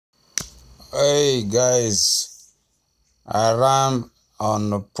Hey guys, Harambe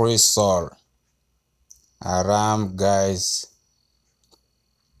on the pre-sale. Harambe guys,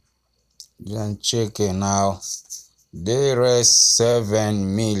 just check it now. They raised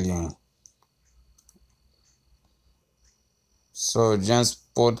 7 million. So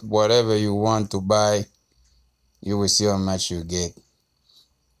just put whatever you want to buy. You will see how much you get.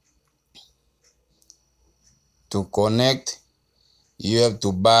 To connect, you have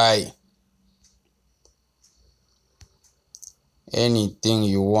to buy anything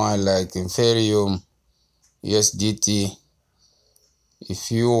you want, like Ethereum, USDT. If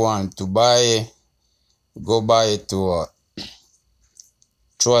you want to buy it, go buy it to a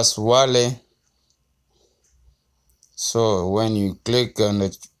Trust Wallet. So when you click on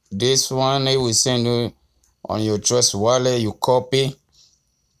this one, it will send you on your Trust Wallet. You copy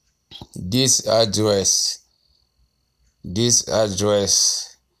this address,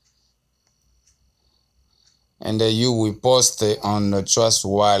 and then you will post it on the Trust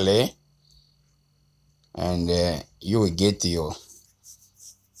Wallet, and you will get your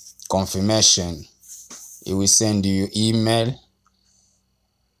confirmation. It will send you email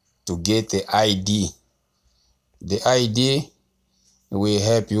to get the ID. The ID will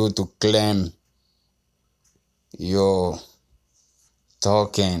help you to claim your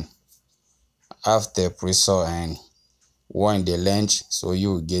token after pre-sale and when they launch, so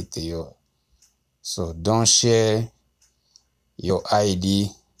you will get your. So don't share your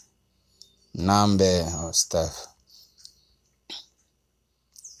ID number or stuff.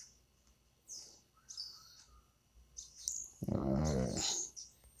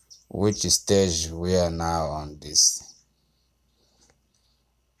 Which stage we are now on this?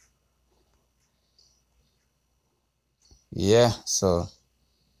 Yeah, so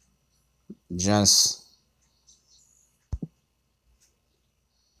just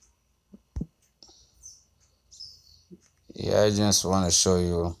I just want to show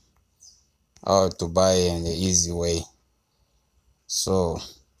you how to buy in the easy way. So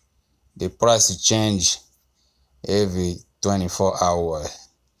the price change every 24 hours.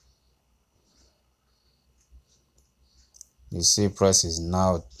 You see prices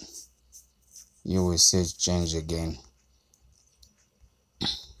now, you will see it change again.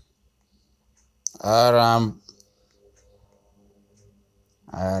 Harambe,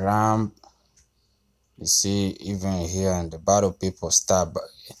 you see even here in the bottom people start,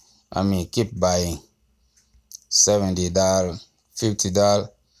 keep buying. $70, $50,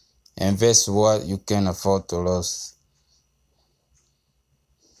 invest what you can afford to lose.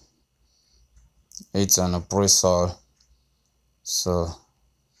 It's on a pre-sale. So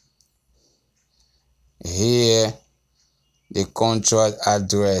here the contract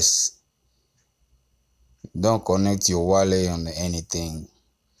address. Don't connect your wallet on anything.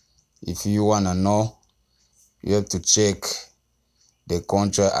 If you want to know, you have to check the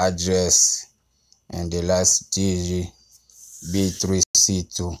contract address and the last digit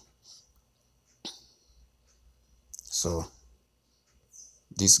B3C2. So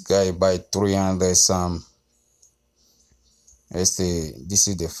this guy buy 300 some. This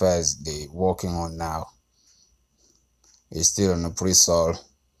is the first they working on now. It's still on the pre-sale.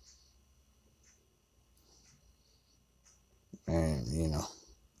 And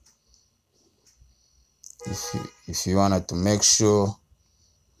if you wanted to make sure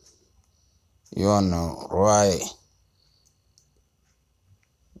you're on the right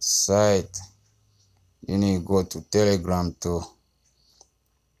site, you need to go to Telegram too.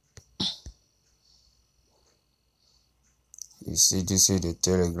 You see, this is the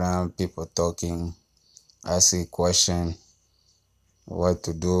Telegram, people talking, asking question, what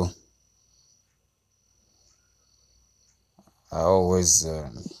to do. I always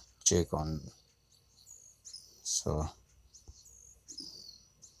check on. So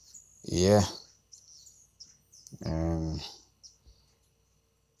yeah,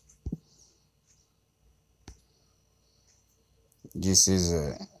 this is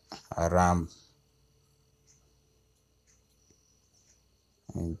Harambe,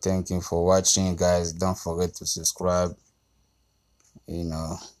 and thank you for watching, guys. Don't forget to subscribe. Hit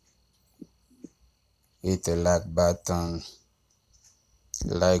the like button,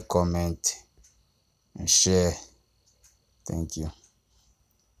 like, comment, and share. Thank you.